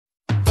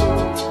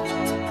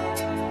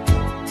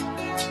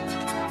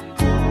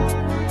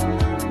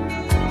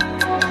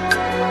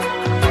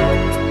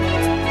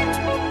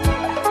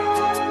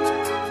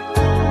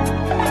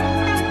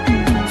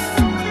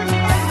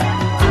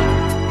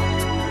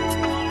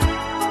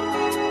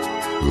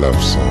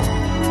Love song.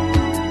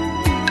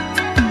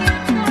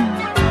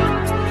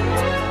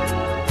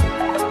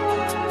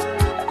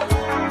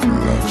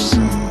 Love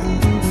song.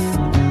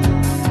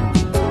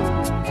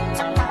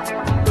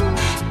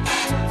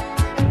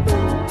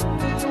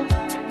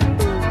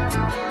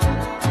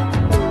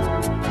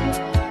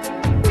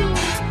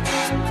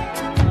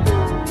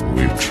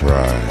 We've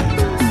tried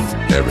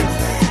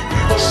everything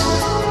else.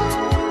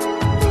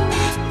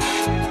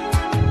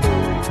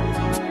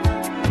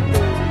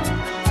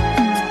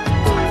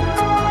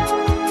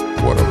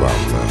 What about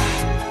love?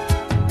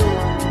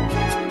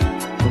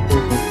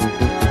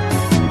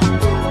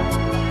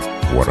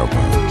 What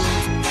about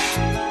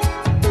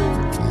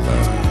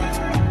love?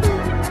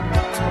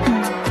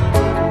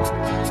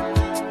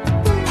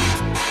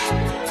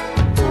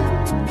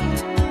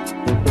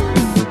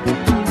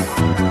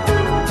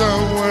 The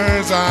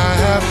words I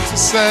have to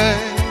say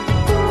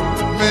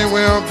may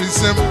well be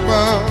simple,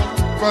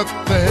 but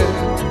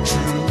they're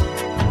true.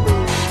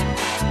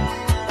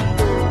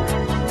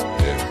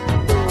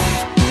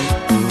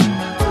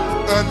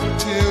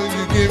 Until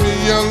you give me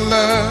your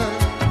love,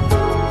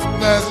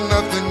 there's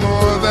nothing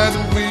more that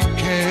we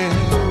can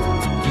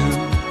do.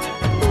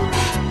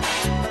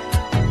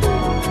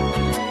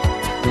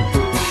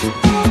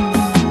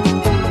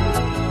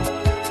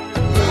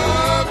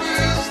 Love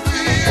is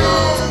the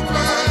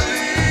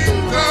opening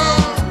door,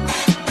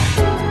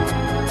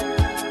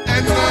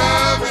 and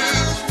love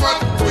is what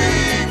we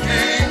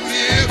came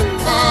here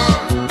for.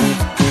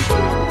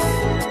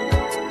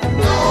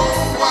 No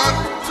one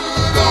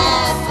could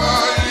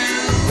offer you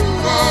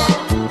more.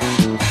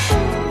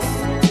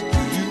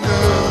 Do you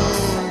know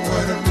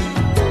what I mean?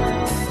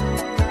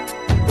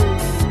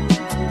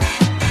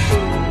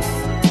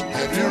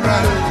 Have your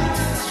eyes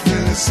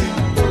really seen?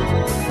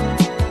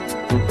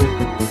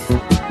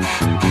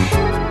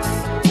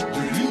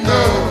 Do you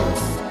know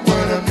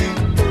what I mean?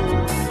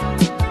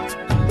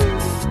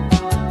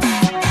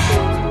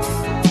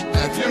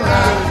 Have your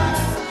eyes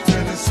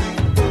really seen?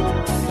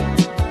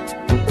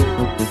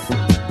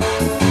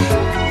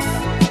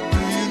 Do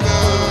you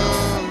know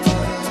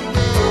what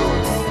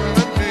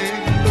I mean?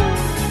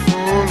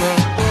 Oh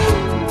Lord,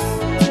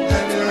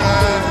 have your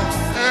eyes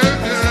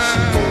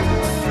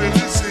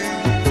really seen?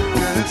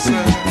 Yes,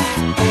 sir.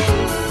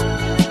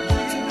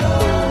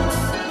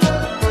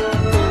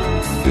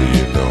 Do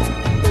you know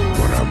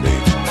what I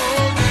mean?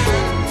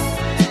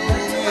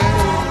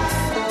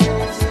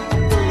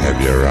 Have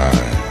your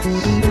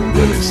eyes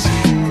really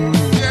seen?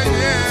 Yeah,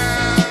 yeah,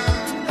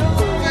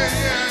 yeah,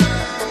 yeah.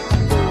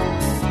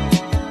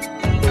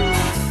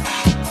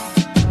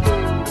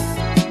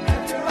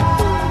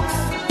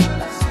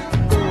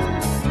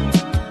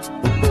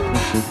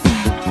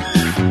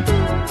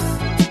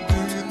 Do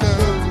you know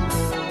what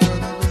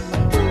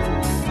I mean?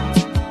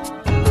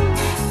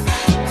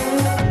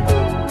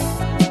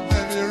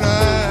 Have your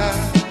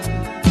eyes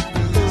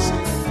really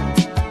seen?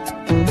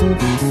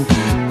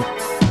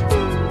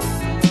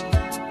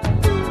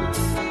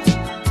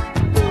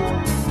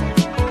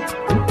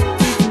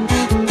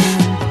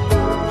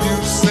 You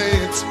say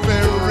it's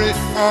very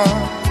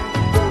hard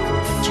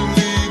to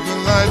leave the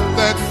life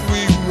that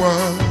we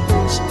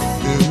once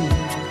knew.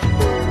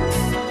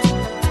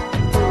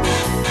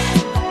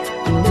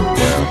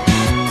 Well,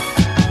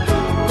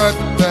 but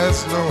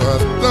there's no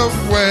other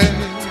way,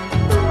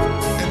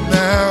 and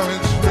now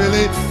it's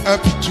really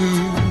up to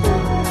you.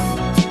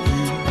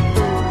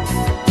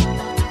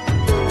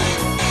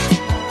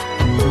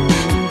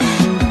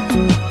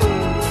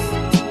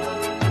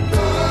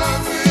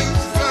 Love is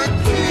the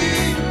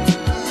key,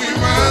 we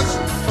must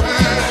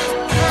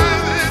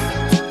find it.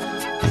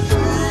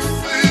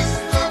 Truth is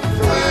the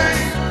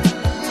flame,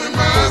 we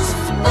must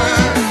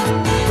burn.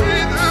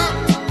 Freedom,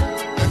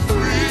 and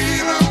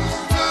freedom's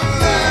the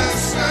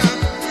lesson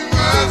we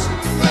must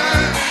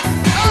learn.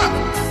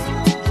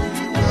 Do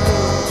you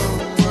know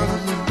what I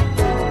mean?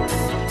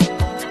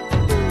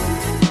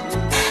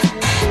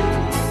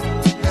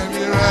 Have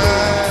your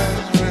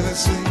eyes really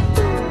seen?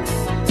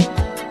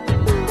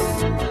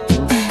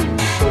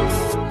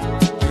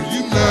 Do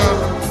you know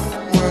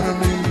what I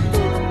mean?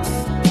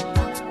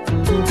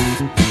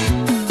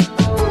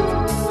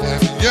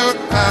 Have your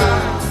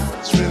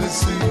eyes really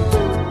seen?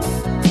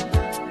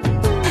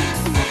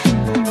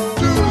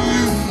 Do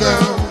you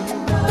know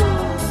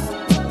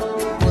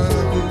what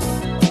I mean?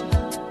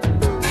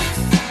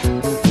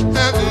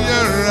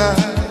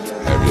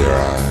 Have your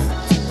eyes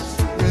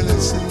really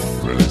seen?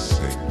 Really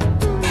seen?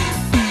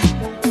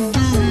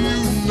 Do you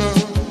know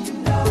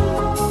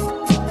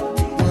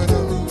what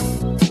I mean?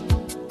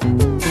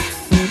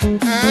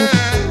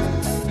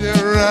 Have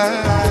your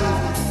eyes